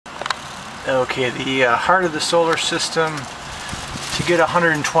Okay, the heart of the solar system to get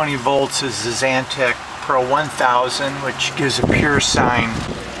 120 volts is the Zantec Pro 1000, which gives a pure sine.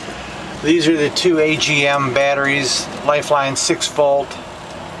 These are the two AGM batteries, Lifeline 6 volt,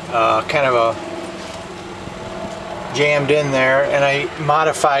 kind of a jammed in there, and I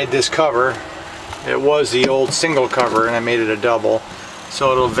modified this cover. It was the old single cover and I made it a double,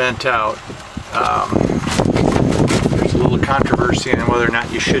 so it'll vent out. There's a little controversy on whether or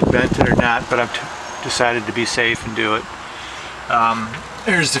not you should vent it or not, but I've decided to be safe and do it.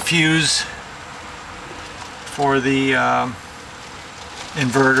 There's the fuse for the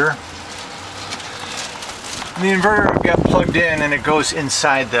inverter. And the inverter I've got plugged in and it goes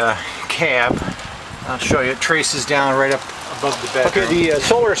inside the cab. I'll show you, it traces down right up above the bedroom. Okay, the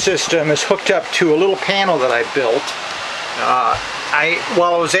solar system is hooked up to a little panel that I built.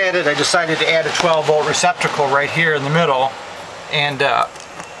 While I was at it, I decided to add a 12 volt receptacle right here in the middle, and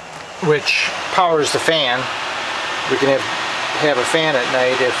which powers the fan. We can have a fan at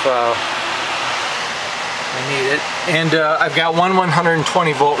night if we need it. And I've got one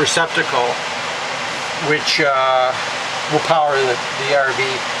 120 volt receptacle, which will power the RV.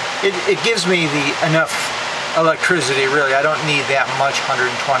 It gives me enough electricity, really. I don't need that much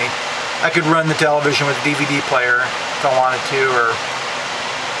 120. I could run the television with a DVD player if I wanted to, or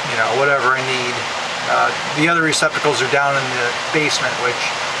you know, whatever I need. The other receptacles are down in the basement, which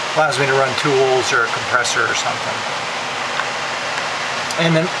allows me to run tools or a compressor or something.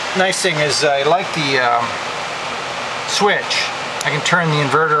 And the nice thing is I like the switch. I can turn the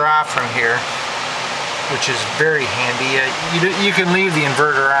inverter off from here, which is very handy. You can leave the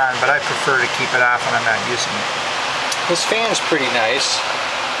inverter on, but I prefer to keep it off when I'm not using it. This fan is pretty nice.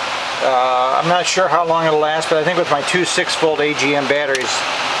 I'm not sure how long it'll last, but I think with my two 6 volt AGM batteries,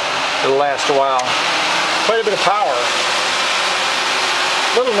 it'll last a while. Quite a bit of power.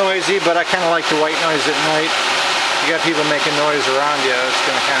 A little noisy, but I kind of like the white noise at night. You got people making noise around you, it's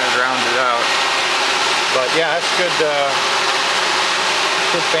going to kind of drown it out. But yeah, that's good,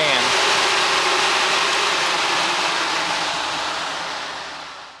 good fan.